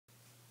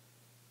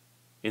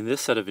In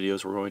this set of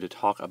videos, we're going to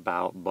talk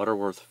about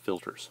Butterworth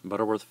filters.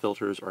 Butterworth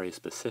filters are a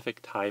specific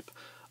type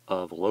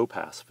of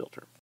low-pass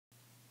filter.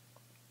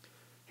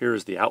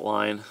 Here's the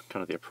outline,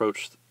 kind of the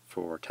approach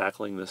for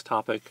tackling this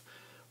topic.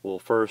 We'll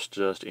first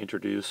just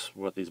introduce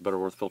what these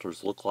Butterworth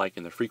filters look like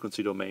in the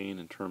frequency domain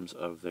in terms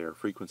of their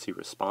frequency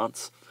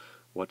response.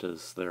 What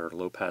does their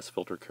low-pass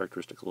filter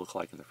characteristic look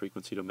like in the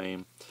frequency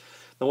domain?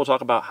 Then we'll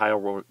talk about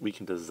how we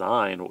can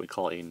design what we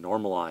call a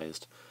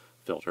normalized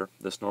filter.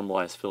 This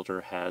normalized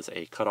filter has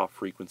a cutoff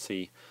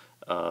frequency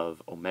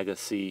of omega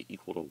c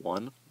equal to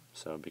 1.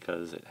 So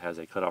because it has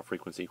a cutoff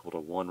frequency equal to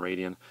 1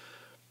 radian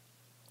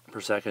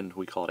per second,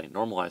 we call it a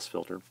normalized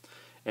filter.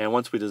 And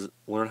once we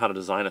learn how to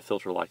design a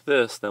filter like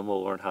this, then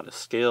we'll learn how to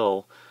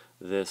scale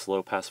this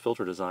low-pass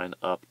filter design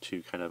up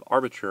to kind of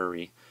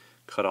arbitrary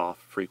cutoff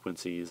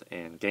frequencies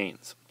and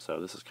gains. So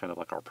this is kind of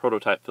like our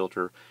prototype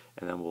filter,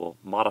 and then we'll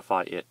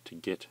modify it to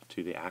get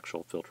to the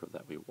actual filter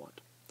that we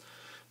want.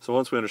 So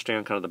once we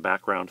understand kind of the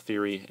background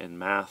theory and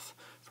math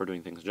for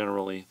doing things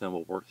generally, then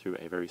we'll work through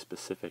a very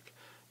specific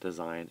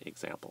design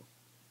example.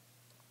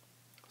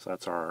 So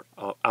that's our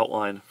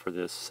outline for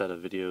this set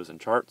of videos and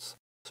charts.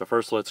 So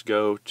first let's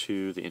go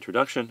to the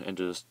introduction and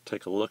just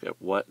take a look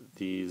at what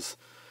these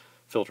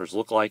filters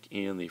look like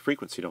in the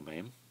frequency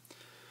domain.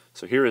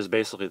 So here is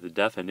basically the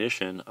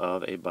definition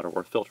of a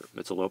Butterworth filter.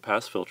 It's a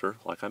low-pass filter,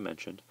 like I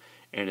mentioned,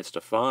 and it's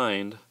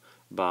defined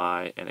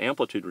by an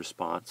amplitude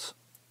response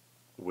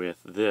with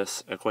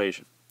this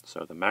equation.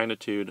 So the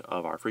magnitude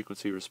of our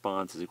frequency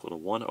response is equal to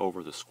 1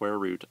 over the square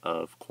root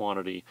of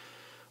quantity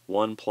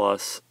 1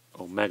 plus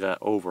omega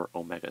over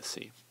omega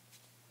c.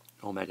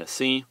 Omega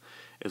c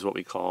is what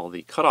we call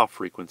the cutoff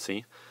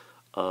frequency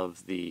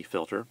of the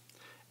filter,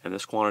 and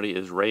this quantity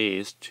is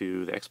raised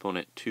to the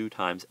exponent 2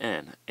 times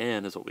n.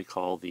 N is what we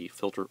call the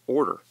filter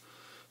order.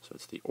 So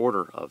it's the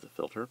order of the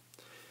filter.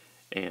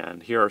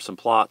 And here are some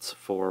plots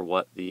for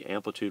what the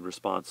amplitude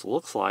response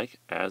looks like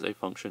as a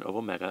function of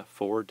omega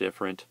for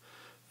different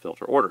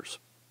filter orders.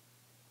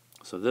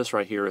 So this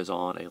right here is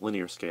on a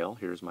linear scale.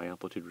 Here's my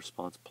amplitude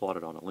response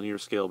plotted on a linear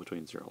scale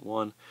between 0 and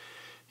 1.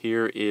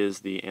 Here is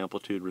the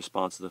amplitude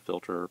response of the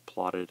filter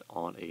plotted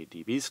on a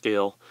dB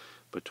scale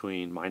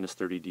between minus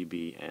 30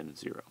 dB and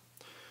 0.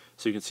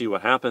 So you can see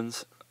what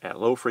happens at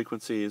low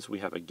frequencies. We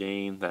have a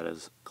gain that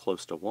is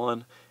close to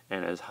 1,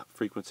 and as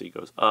frequency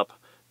goes up,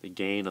 the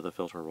gain of the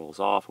filter rolls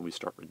off and we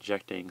start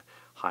rejecting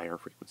higher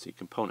frequency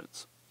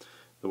components.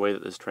 The way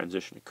that this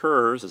transition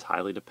occurs is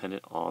highly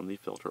dependent on the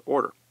filter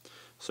order.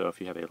 So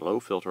if you have a low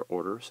filter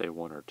order, say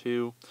 1 or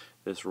 2,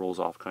 this rolls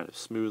off kind of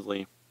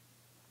smoothly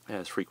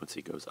as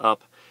frequency goes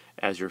up.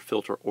 As your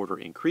filter order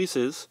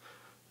increases,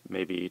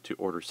 maybe to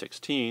order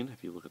 16,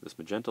 if you look at this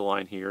magenta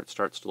line here, it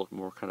starts to look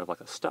more kind of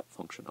like a step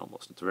function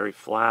almost. It's very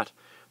flat,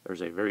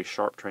 there's a very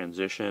sharp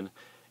transition,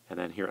 and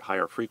then here at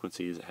higher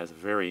frequencies it has a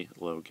very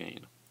low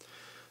gain.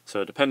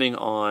 So depending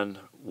on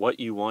what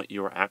you want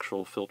your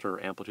actual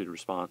filter amplitude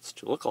response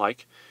to look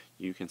like,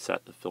 you can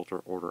set the filter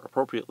order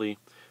appropriately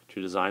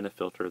to design a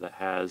filter that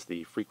has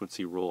the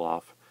frequency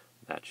roll-off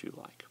that you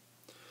like.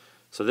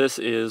 So this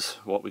is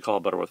what we call a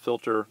Butterworth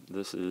filter.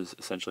 This is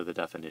essentially the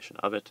definition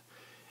of it.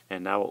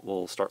 And now what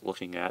we'll start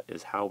looking at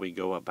is how we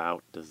go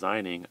about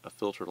designing a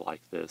filter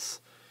like this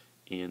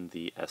in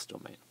the S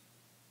domain.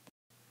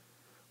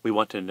 We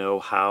want to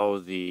know how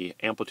the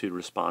amplitude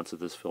response of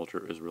this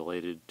filter is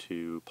related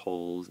to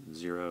poles and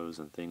zeros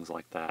and things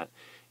like that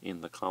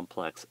in the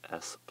complex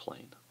S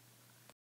plane.